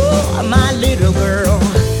 Oh, my little girl.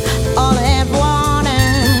 All I ever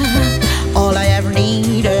wanted, all I ever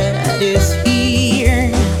needed is here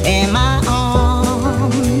in my arms.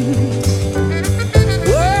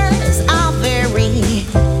 Words are very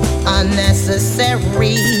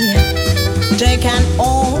unnecessary. They can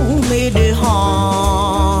only do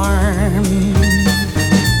harm.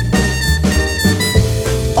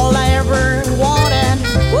 All I ever wanted,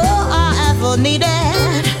 all I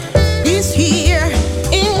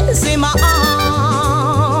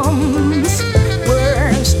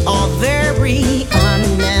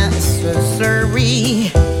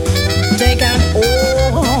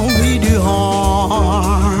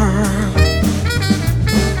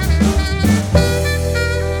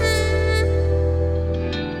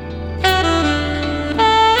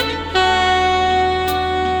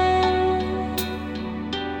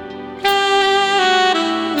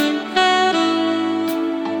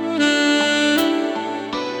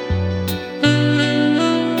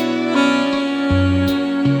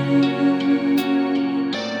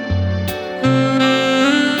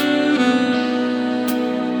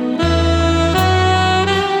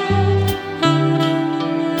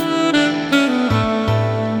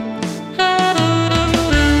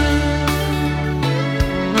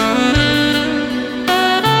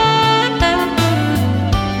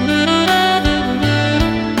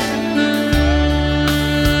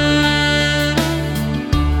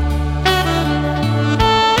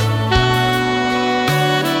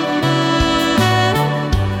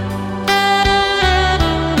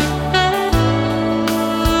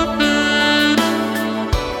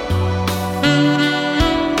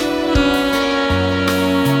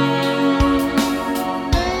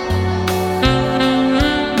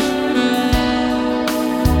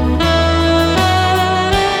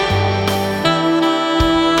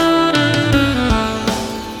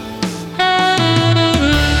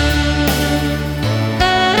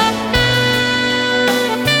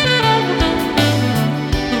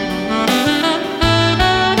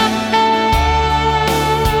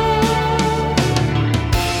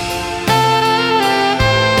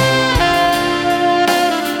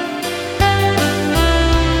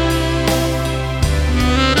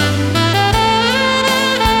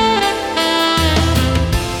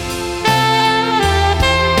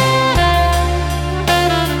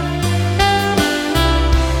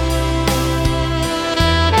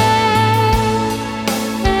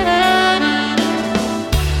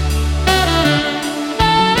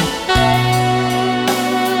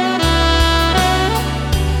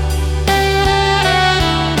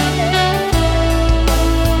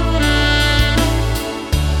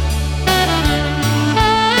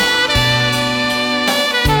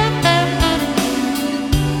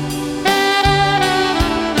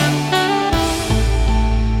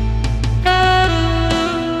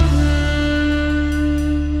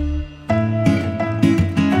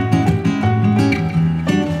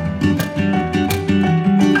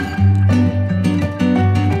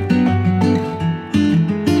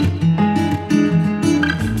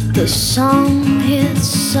The sun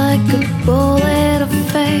hits like a bullet of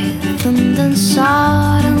faith, and then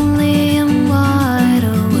suddenly I'm wide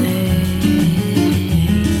awake.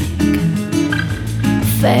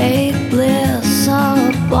 Fake bliss,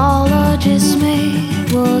 our apologies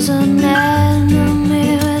made, was an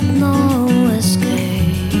enemy with no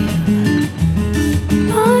escape.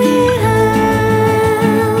 My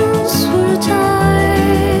hands were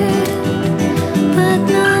tied, but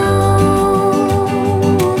now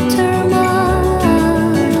they're mine.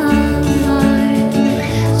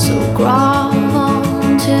 So grab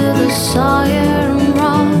onto the sire and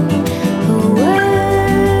run away.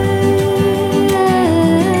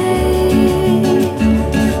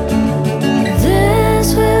 This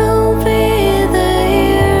will be the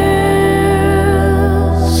years.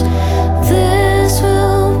 This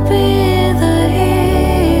will be the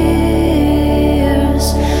years.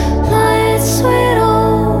 Lights will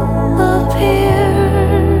all appear.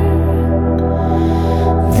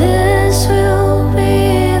 This will be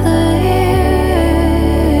the years.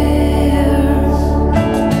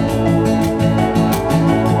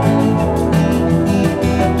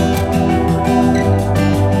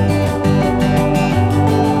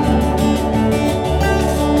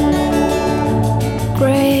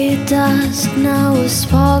 Gray dust now is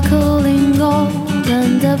sparkling gold,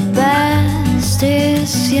 and the best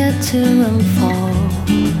is yet to unfold.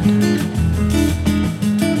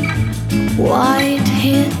 White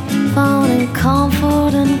heat found in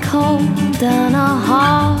comfort and cold, and our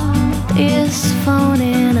heart is found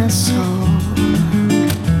in a soul.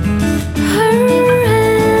 Her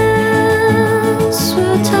hands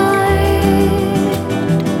were tied,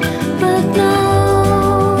 but now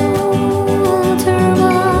they're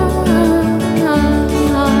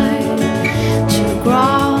mine. To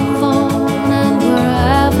grab on, and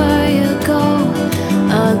wherever you go,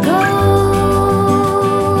 I go.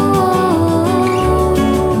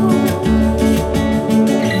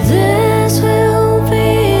 This will be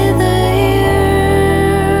the years.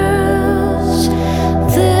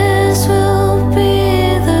 This will be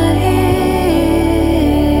the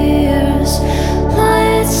years.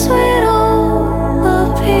 Lights will all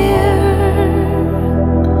appear.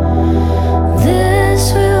 This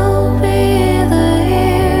will be the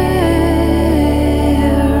years.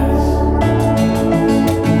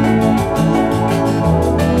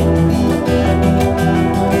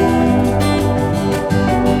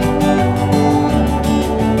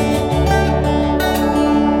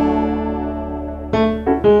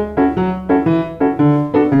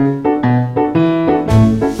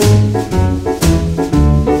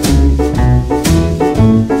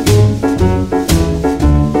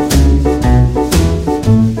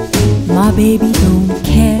 My baby don't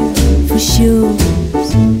care for shoes.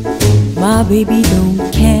 My baby don't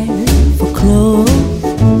care for clothes.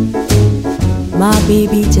 My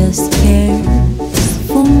baby just cares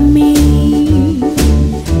for me.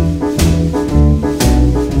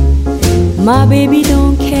 My baby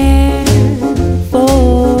don't care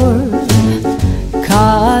for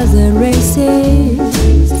cars and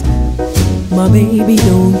races. My baby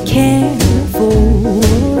don't care for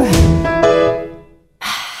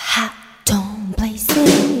hot-tone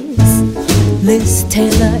places. Liz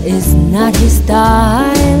Taylor is not his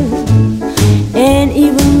style, and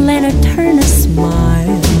even Lana Turner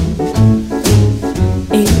smile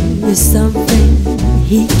is something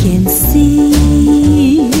he can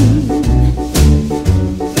see.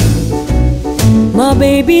 My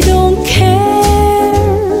baby don't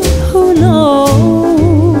care who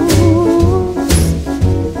knows.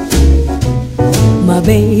 My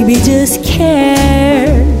baby just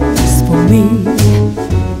cares for me.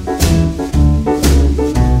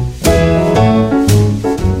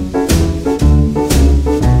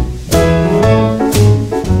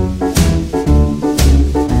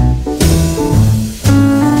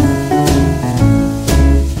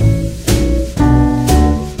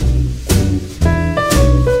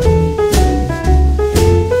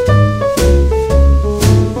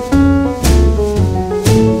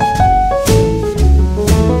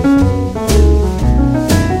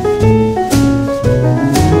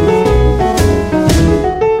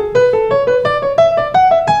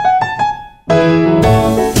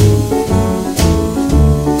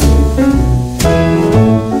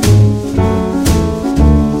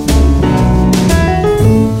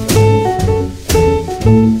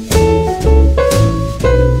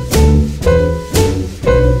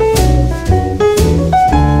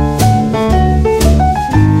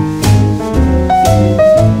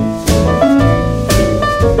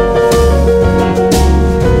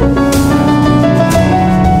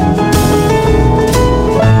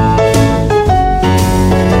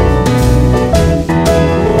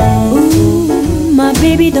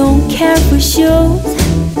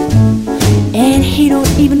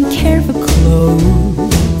 don't even care for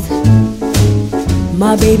clothes.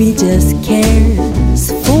 My baby just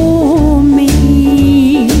cares for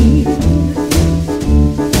me.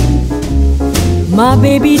 My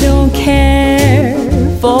baby don't care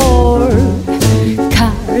for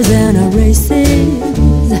cars and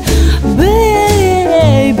races.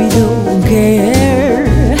 Baby don't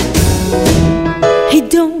care. He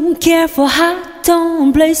don't care for hot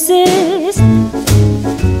tone places.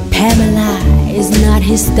 Pamela is not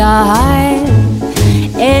his style,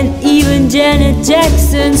 and even Janet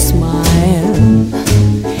Jackson's smile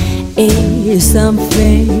is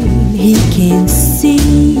something he can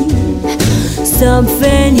see,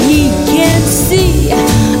 something he can